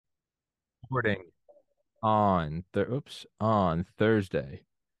recording on Thursday,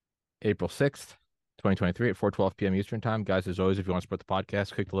 April 6th, 2023 at 4:12 p.m. Eastern Time. Guys, as always, if you want to support the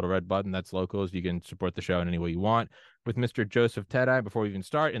podcast, click the little red button. That's locals. You can support the show in any way you want. With Mr. Joseph Teti, before we even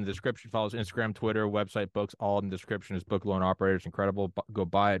start, in the description, follows Instagram, Twitter, website, books, all in the description. His book, Loan Operators, incredible. Go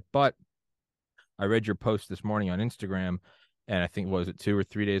buy it. But I read your post this morning on Instagram, and I think, was it 2 or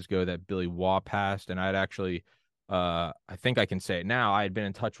 3 days ago, that Billy Waugh passed, and I'd actually, I think I can say it now, I had been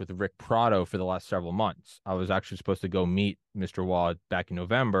in touch with Rick Prado for the last several months. I was actually supposed to go meet Mr. Waugh back in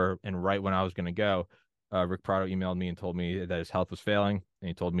November, and right when I was going to go, Rick Prado emailed me and told me that his health was failing, and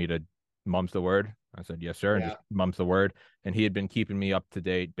he told me to mum's the word. I said, yes, sir, and Yeah. just mum's the word. And he had been keeping me up to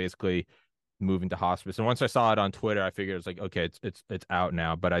date, basically moving to hospice. And once I saw it on Twitter, I figured it was like, okay, it's out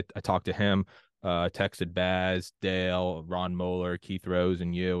now. But I talked to him, texted Baz, Dale, Ron Moeller, Keith Rose,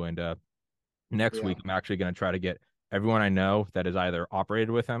 and you. And next Yeah. week, I'm actually going to try to get everyone I know that has either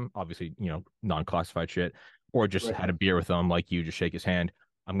operated with him, obviously, non-classified shit, or just Right. had a beer with him, like you, just shake his hand.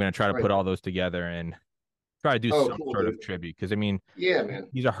 I'm going to try to Right. put all those together and try to do Oh, some cool, sort of dude. tribute. Because, I mean, Yeah, man.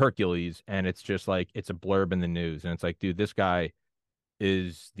 he's a Hercules, and it's just like, it's a blurb in the news. And it's like, dude, this guy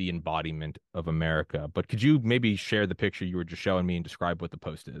is the embodiment of America. But could you maybe share the picture you were just showing me and describe what the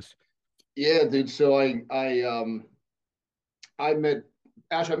post is? Yeah, dude. So I met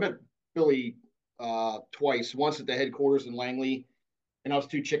actually I met Billy twice. Once at the headquarters in Langley, and I was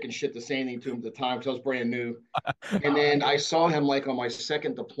too chicken shit to say anything to him at the time because I was brand new. And then I saw him like on my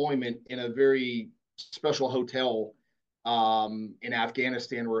second deployment in a very special hotel in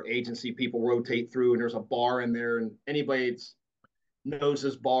Afghanistan where agency people rotate through, and there's a bar in there, and anybody that's knows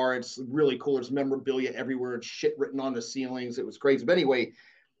this bar. It's really cool. There's memorabilia everywhere and shit written on the ceilings. It was crazy. But anyway,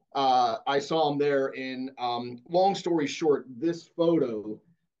 I saw him there. And long story short, this photo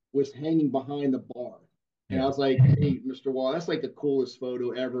was hanging behind the bar. And I Yeah. was like, hey, Mr. Wall, that's like the coolest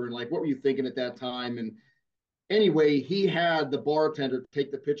photo ever. And like, what were you thinking at that time? And anyway, he had the bartender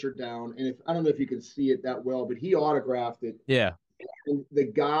take the picture down. And if I don't know if you can see it that well, but he autographed it. Yeah. And the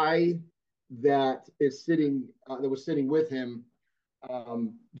guy that was sitting with him,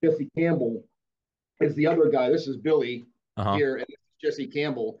 Jesse Campbell, is the other guy. This is Billy Uh-huh. here, and this is Jesse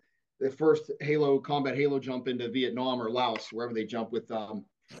Campbell, the first combat Halo jump into Vietnam or Laos, wherever they jump with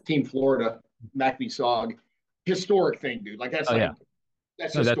Team Florida, MacVsog. Historic thing, dude. Like Oh, yeah.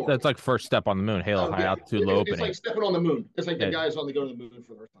 that's No, historic. that's like first step on the moon, Halo Oh high yeah, altitude, low it's opening. like stepping on the moon. It's like the Yeah. guys on the go to the moon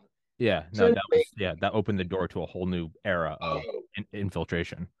for the first time. Yeah. So No, anyway, that opened the door to a whole new era of oh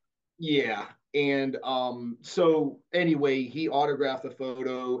infiltration. yeah, and so anyway, he autographed the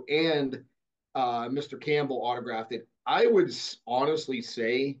photo, and Mr. Campbell autographed it. I would honestly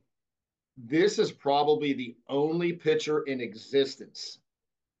say this is probably the only picture in existence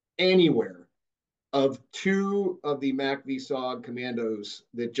anywhere of two of the MacVsog commandos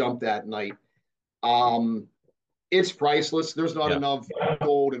that jumped that night. Um, it's priceless. There's not Yeah. enough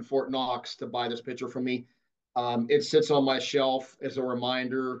gold in Fort Knox to buy this picture from me. It sits on my shelf as a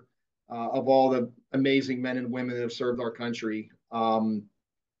reminder of all the amazing men and women that have served our country. And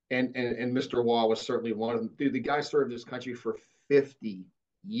Mr. Waugh was certainly one of them. Dude, the guy served his country for 50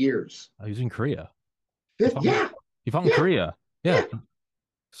 years. He was in Korea. He 50, fought in, yeah, he fought in yeah, Korea. Yeah. yeah.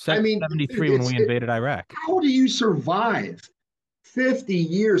 I mean, dude, 73 when we invaded Iraq. how do you survive 50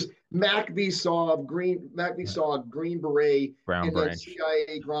 years? Yeah. Green Beret, Ground and then branch.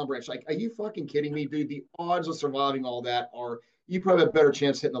 CIA Ground Branch. Like, are you fucking kidding me, dude? The odds of surviving all that are you probably have a better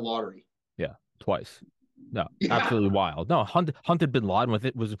chance hitting the lottery. Yeah. Twice. No, Yeah, absolutely wild. No, hunted bin Laden with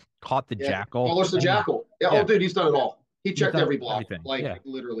it, was caught the yeah. jackal. Wallace the I mean, Jackal. Yeah. Oh, yeah, dude, he's done it all. He he's checked done every block, everything. like Yeah.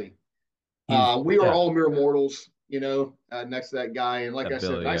 literally. He's, We are yeah, all mere mortals, next to that guy. And like I that said,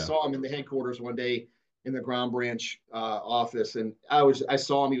 Billy. I Yeah. saw him in the headquarters one day in the ground branch office, and I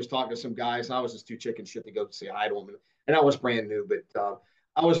saw him. He was talking to some guys, and I was just too chicken shit to go say hi to him, and I was brand new, but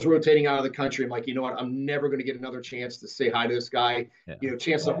I was rotating out of the country. I'm like, you know what? I'm never going to get another chance to say hi to this guy. Yeah.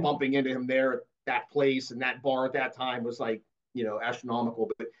 Chance of bumping into him there at that place and that bar at that time was like, astronomical.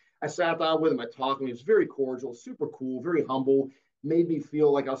 But I sat down with him. I talked to him. He was very cordial, super cool, very humble, made me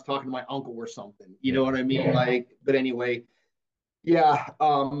feel like I was talking to my uncle or something. You know Yeah. what I mean? Like, but anyway, yeah,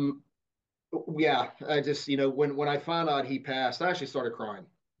 yeah. I just, when I found out he passed, I actually started crying.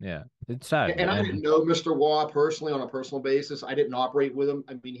 Yeah. It's sad, And I didn't man. know Mr. Waugh personally on a personal basis. I didn't operate with him.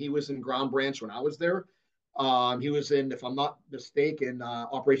 I mean, he was in Ground Branch when I was there. He was in, if I'm not mistaken,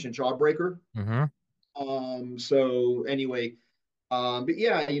 Operation Jawbreaker. Mm-hmm. So anyway, but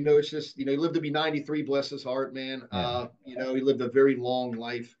yeah, it's just, he lived to be 93, bless his heart, man. Yeah. He lived a very long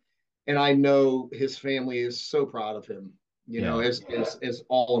life. And I know his family is so proud of him, Yeah. as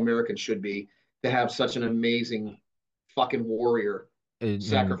all Americans should be, to have such an amazing fucking warrior and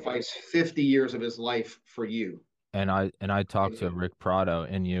sacrificed 50 years of his life for you. I talked to Rick Prado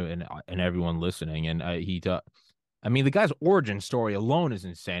and you and everyone listening, and I mean, the guy's origin story alone is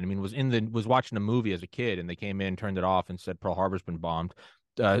insane. I mean, was watching a movie as a kid, and they came in, turned it off, and said Pearl Harbor's been bombed.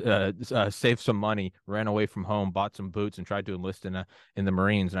 Saved some money, ran away from home, bought some boots, and tried to enlist in the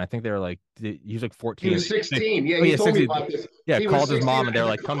Marines. And I think they were like, he was like He 14. was 16. Yeah, Oh he yeah, told me 16. about this. Yeah, He was called his 16. mom, I and they're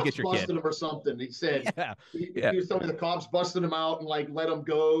think the like, "Come get cops your kid." busted him or something. He said Yeah, he yeah. was telling me the cops busted him out and like let him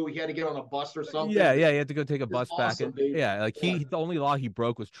go. He had to get on a bus or Yeah, something. yeah, he had to go take a It's bus back, awesome, and dude. yeah, like Yeah, the only law he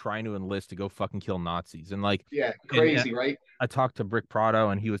broke was trying to enlist to go fucking kill Nazis, and like, yeah, and crazy, right? I talked to Brick Prado,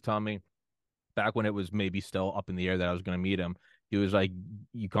 and he was telling me back when it was maybe still up in the air that I was going to meet him. He was like,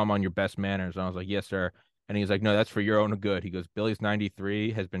 "You come on your best manners," and I was like, "Yes, sir." And he's like, "No, that's for your own good." He goes, "Billy's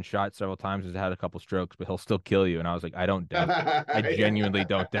 93, has been shot several times, has had a couple strokes, but he'll still kill you." And I was like, "I don't doubt that. I Yeah. genuinely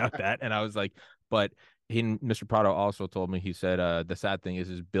don't doubt that." And I was like, but Mr. Prado also told me, he said, the sad thing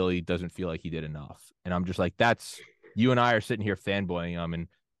is Billy doesn't feel like he did enough. And I'm just like, that's, you and I are sitting here fanboying him,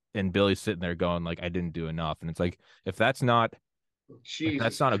 and Billy's sitting there going like, I didn't do enough. And it's like, if that's not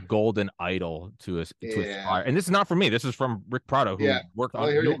Jesus. a golden idol to Yeah. aspire. And this is not from me. This is from Rick Prado, Yeah. who worked Oh, I on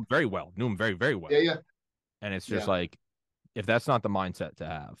hear knew you. him very well, knew him very very Yeah, well. yeah, And it's just yeah. like, if that's not the mindset to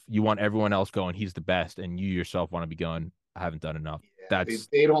have, you want everyone else going, he's the best, and you yourself want to be going, I haven't done enough. Yeah, That's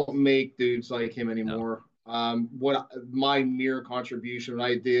they don't make dudes like him no, anymore. What my mere contribution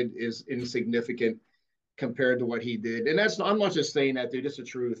I did is insignificant compared to what he did, and that's I'm not just saying that, dude. It's the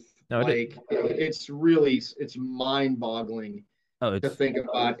truth. no. Like it's mind-boggling Oh, to it's think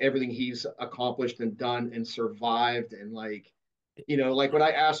about everything he's accomplished and done and survived, and like like when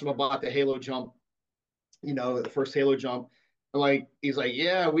I asked him about the Halo jump, the first Halo jump, like he's like,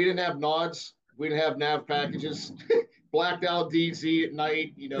 yeah, we didn't have nods, we didn't have nav packages, blacked out DZ at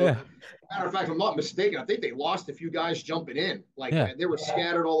night. yeah, Matter of fact, if I'm not mistaken, I think they lost a few guys jumping in. Like yeah, they were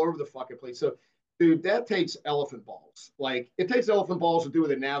scattered all over the fucking place. So, dude, that takes elephant balls. Like it takes elephant balls to do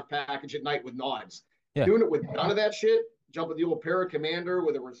with a nav package at night with nods. yeah. Doing it with none of that shit, jumping the old para commander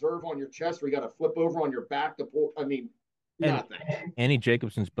with a reserve on your chest where you got to flip over on your back to pull. I mean, And nothing. Annie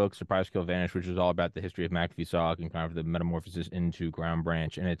Jacobson's book Surprise Kill Vanish, which is all about the history of McAfee Sauk and kind of the metamorphosis into Ground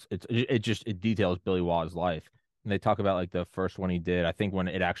Branch, and it details Billy Waugh's life. And they talk about like the first one he did. I think when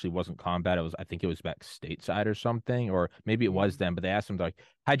it actually wasn't combat, I think it was back stateside or something, or maybe it was then. But they asked him like,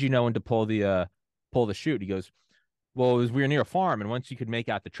 "How'd you know when to pull the chute?" He goes, "Well, we were near a farm, and once you could make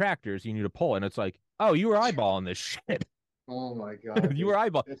out the tractors, you knew to pull." And it's like, "Oh, you were eyeballing this shit. Oh my god, You were dude,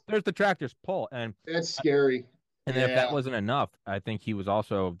 eyeball. There's the tractors. Pull." that's scary. And then if that Yeah, wasn't enough, I think he was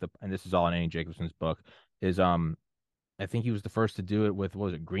also and this is all in Annie Jacobson's book, is I think he was the first to do it with, what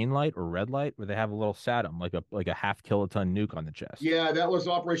was it, green light or red light, where they have a little SATM, like a half kiloton nuke on the chest. yeah, that was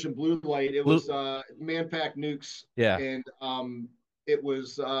Operation Blue Light. It was Blue, Manpack nukes, yeah, and it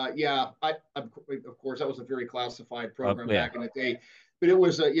was yeah. Of course that was a very classified program yeah, back in the day, but it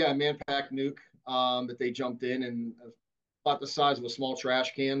was yeah, Manpack nuke that they jumped in and about the size of a small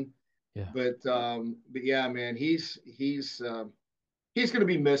trash can. yeah. But yeah, man, he's going to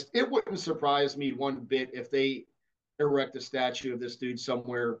be missed. It wouldn't surprise me one bit if they erect a statue of this dude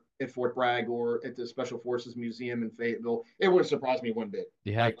somewhere at Fort Bragg or at the Special Forces Museum in Fayetteville. It wouldn't surprise me one bit.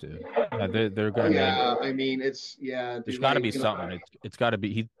 You have Like, to. Yeah, they're gonna name. yeah, I mean, There's dude, got to like, be something. It's got to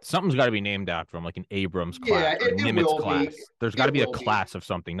be something's got to be named after him, like an Abrams class yeah, or a it Nimitz will class. be. There's got to It be a will be. class of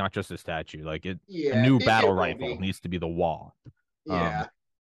something, not just a statue. Like a Yeah, new battle it will rifle be. needs to be the Waugh. Um, Yeah.